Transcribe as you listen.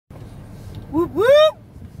Whoop whoop!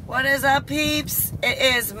 What is up, peeps?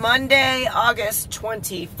 It is Monday, August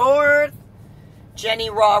 24th. Jenny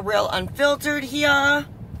Raw Real Unfiltered here.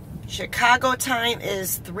 Chicago time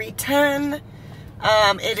is 3:10.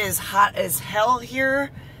 It is hot as hell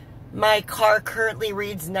here. My car currently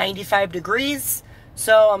reads 95 degrees,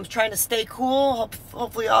 so I'm trying to stay cool.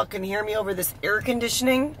 Hopefully y'all can hear me over this air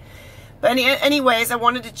conditioning. But anyways, I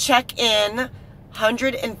wanted to check in.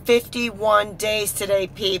 151 days today,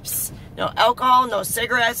 peeps. No alcohol, no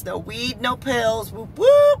cigarettes, no weed, no pills. Whoop,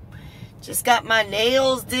 whoop. Just got my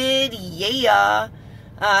nails did. Yeah.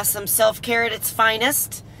 Some self-care at its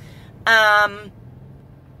finest. But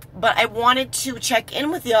I wanted to check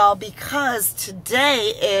in with y'all because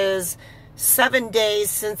today is 7 days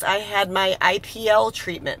since I had my IPL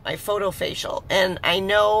treatment, my photo facial. And I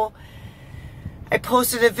know I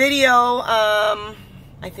posted a video,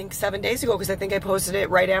 I think 7 days ago, because I think I posted it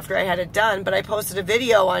right after I had it done, but I posted a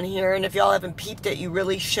video on here, and if y'all haven't peeped it, you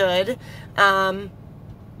really should.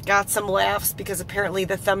 Got some laughs because apparently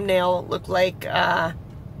the thumbnail looked like,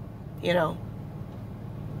 you know,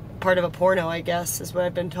 part of a porno, I guess, is what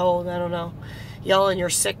I've been told. I don't know. Y'all in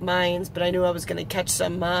your sick minds, but I knew I was going to catch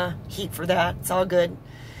some heat for that. It's all good.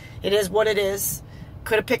 It is what it is.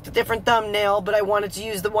 Could have picked a different thumbnail, but I wanted to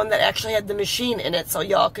use the one that actually had the machine in it so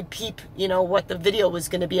y'all could peep, you know, what the video was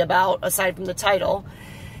going to be about, aside from the title.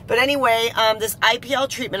 But anyway, this IPL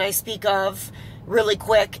treatment I speak of, really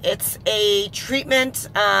quick, it's a treatment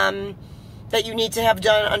that you need to have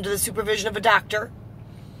done under the supervision of a doctor.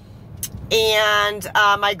 And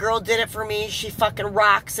my girl did it for me. She fucking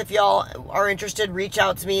rocks. If y'all are interested, reach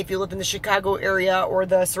out to me if you live in the Chicago area or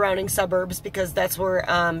the surrounding suburbs, because that's where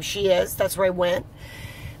she is. That's where I went.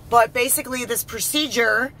 But basically this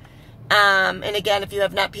procedure, and again, if you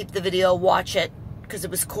have not peeped the video, watch it, because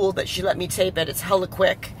it was cool that she let me tape it. It's hella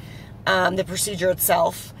quick, the procedure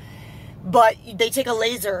itself. But they take a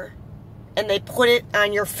laser and they put it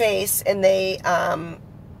on your face, and they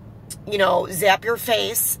you know, zap your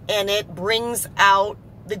face, and it brings out,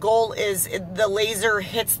 the goal is the laser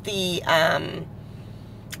hits the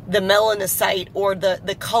melanocyte, or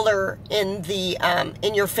the color in the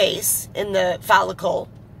in your face, in the follicle,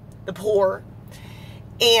 the pore,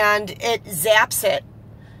 and it zaps it.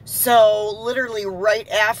 So literally right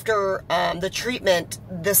after the treatment,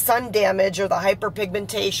 the sun damage or the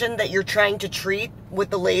hyperpigmentation that you're trying to treat with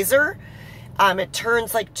the laser, it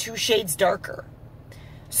turns like 2 shades darker.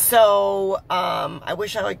 So, I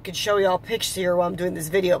wish I could show y'all pictures here while I'm doing this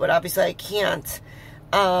video, but obviously I can't.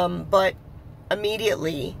 But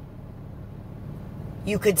immediately,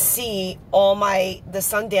 you could see all the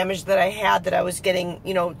sun damage that I had that I was getting,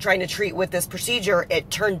 you know, trying to treat with this procedure, it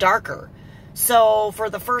turned darker. So, for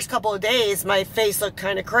the first couple of days, my face looked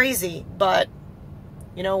kind of crazy, but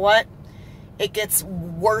you know what? It gets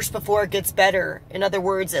worse before it gets better. In other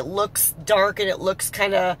words, it looks dark and it looks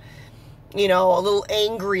kind of, you know, a little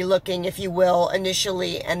angry looking, if you will,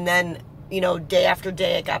 initially, and then, you know, day after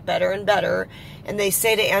day it got better and better. And they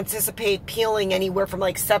say to anticipate peeling anywhere from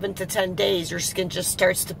like 7 to 10 days, your skin just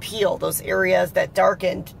starts to peel. Those areas that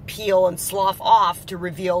darkened peel and slough off to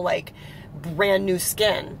reveal like brand new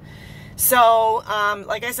skin. So,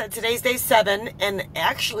 like I said, today's day 7, and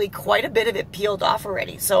actually quite a bit of it peeled off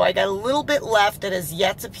already. So I got a little bit left that is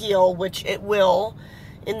yet to peel, which it will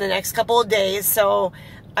in the next couple of days. So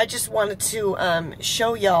I just wanted to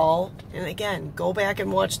show y'all, and again, go back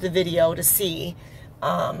and watch the video to see.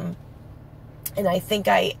 And I think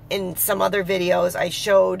in some other videos, I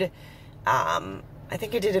showed, I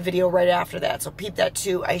think I did a video right after that, so peep that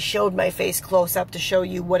too. I showed my face close up to show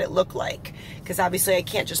you what it looked like, because obviously I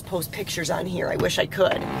can't just post pictures on here. I wish I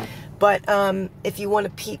could. But if you want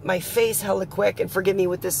to peep my face hella quick, and forgive me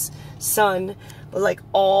with this sun, but like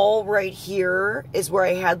all right here is where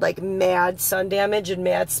I had like mad sun damage and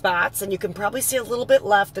mad spots, and you can probably see a little bit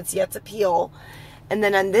left that's yet to peel. And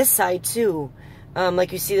then on this side too,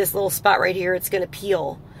 like you see this little spot right here, it's gonna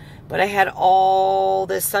peel. But I had all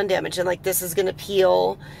this sun damage, and like this is gonna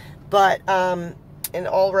peel. But and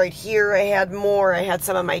all right here I had more. I had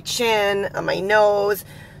some on my chin, on my nose,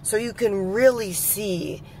 so you can really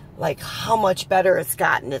see like how much better it's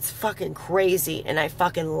gotten. It's fucking crazy, and I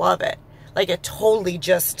fucking love it. Like, it totally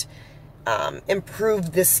just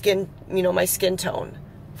improved the skin, you know, my skin tone.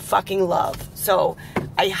 Fucking love. So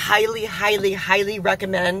I highly, highly, highly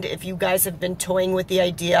recommend, if you guys have been toying with the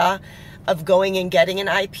idea of going and getting an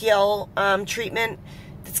IPL treatment.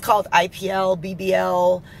 It's called IPL,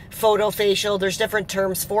 BBL, photo facial. There's different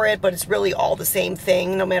terms for it, but it's really all the same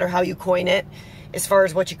thing, no matter how you coin it, as far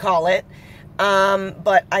as what you call it.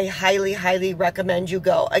 But I highly, highly recommend you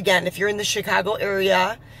go. Again, if you're in the Chicago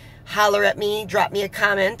area, holler at me, drop me a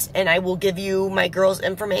comment, and I will give you my girl's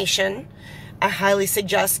information. I highly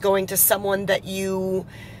suggest going to someone that you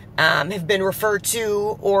have been referred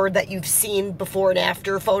to or that you've seen before and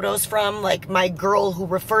after photos from. Like my girl who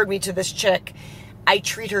referred me to this chick, I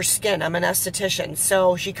treat her skin. I'm an esthetician.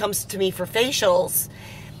 So she comes to me for facials.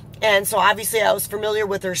 And so obviously I was familiar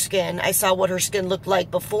with her skin. I saw what her skin looked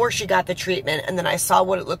like before she got the treatment, and then I saw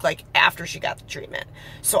what it looked like after she got the treatment.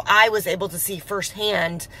 So I was able to see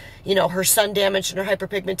firsthand, you know, her sun damage and her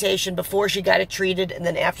hyperpigmentation before she got it treated and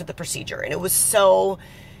then after the procedure. And it was so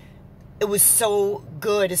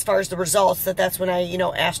good as far as the results that that's when I, you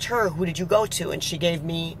know, asked her, who did you go to? And she gave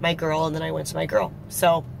me my girl, and then I went to my girl.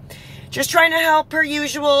 So just trying to help per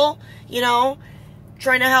usual, you know,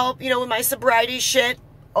 trying to help, you know, with my sobriety shit.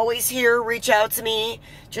 Always here, reach out to me.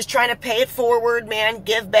 Just trying to pay it forward, man.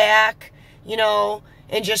 Give back, you know,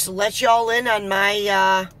 and just let y'all in on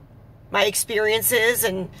my my experiences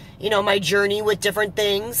and, you know, my journey with different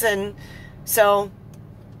things. And so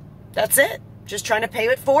that's it. Just trying to pay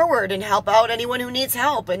it forward and help out anyone who needs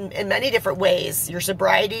help in many different ways. Your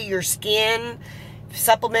sobriety, your skin,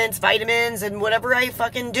 supplements, vitamins, and whatever I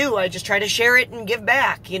fucking do. I just try to share it and give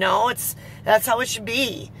back, you know. That's how it should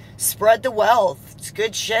be. Spread the wealth. It's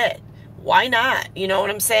good shit. Why not? You know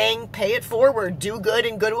what I'm saying? Pay it forward. Do good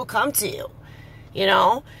and good will come to you. You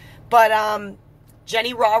know? But,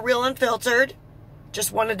 Jenny Raw, Real, Unfiltered.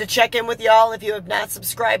 Just wanted to check in with y'all. If you have not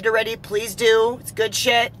subscribed already, please do. It's good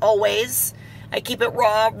shit. Always. I keep it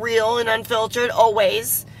raw, real, and unfiltered.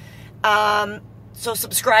 Always. So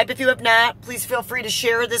subscribe if you have not. Please feel free to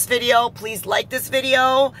share this video. Please like this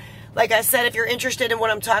video. Like I said, if you're interested in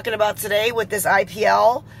what I'm talking about today with this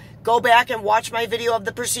IPL, go back and watch my video of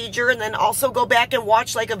the procedure, and then also go back and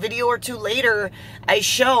watch like a video or two later. I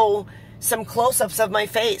show some close-ups of my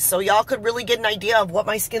face, so y'all could really get an idea of what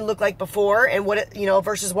my skin looked like before and what it, you know,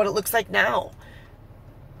 versus what it looks like now.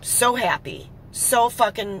 So happy, so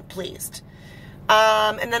fucking pleased.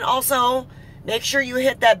 And then also make sure you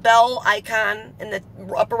hit that bell icon in the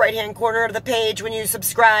upper right-hand corner of the page when you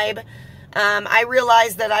subscribe. I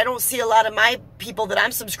realized that I don't see a lot of my people that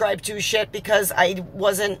I'm subscribed to shit because I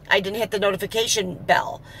didn't hit the notification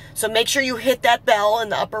bell. So make sure you hit that bell in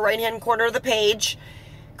the upper right-hand corner of the page.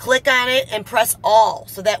 Click on it and press all.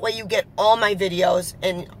 So that way you get all my videos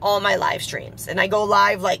and all my live streams. And I go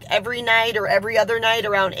live like every night or every other night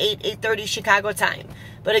around 8:30 Chicago time.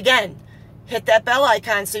 But again, hit that bell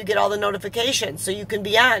icon so you get all the notifications so you can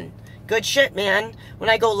be on. Good shit, man. When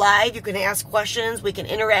I go live, you can ask questions. We can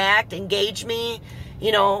interact, engage me.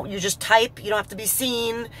 You know, you just type. You don't have to be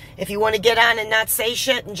seen. If you want to get on and not say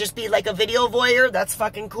shit and just be like a video voyeur, that's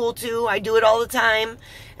fucking cool too. I do it all the time.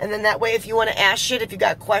 And then that way, if you want to ask shit, if you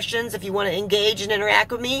got questions, if you want to engage and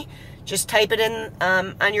interact with me, just type it in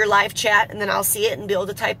on your live chat, and then I'll see it and be able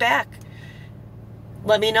to type back.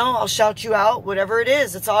 Let me know. I'll shout you out. Whatever it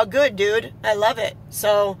is. It's all good, dude. I love it.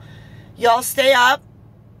 So, y'all stay up.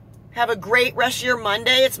 Have a great rest of your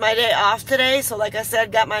Monday. It's my day off today. So like I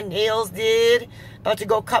said, got my nails did. About to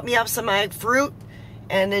go cut me up some of my fruit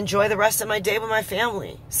and enjoy the rest of my day with my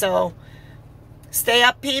family. So stay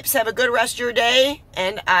up, peeps. Have a good rest of your day.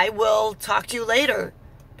 And I will talk to you later.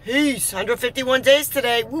 Peace. 151 days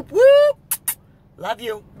today. Whoop, whoop. Love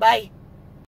you. Bye.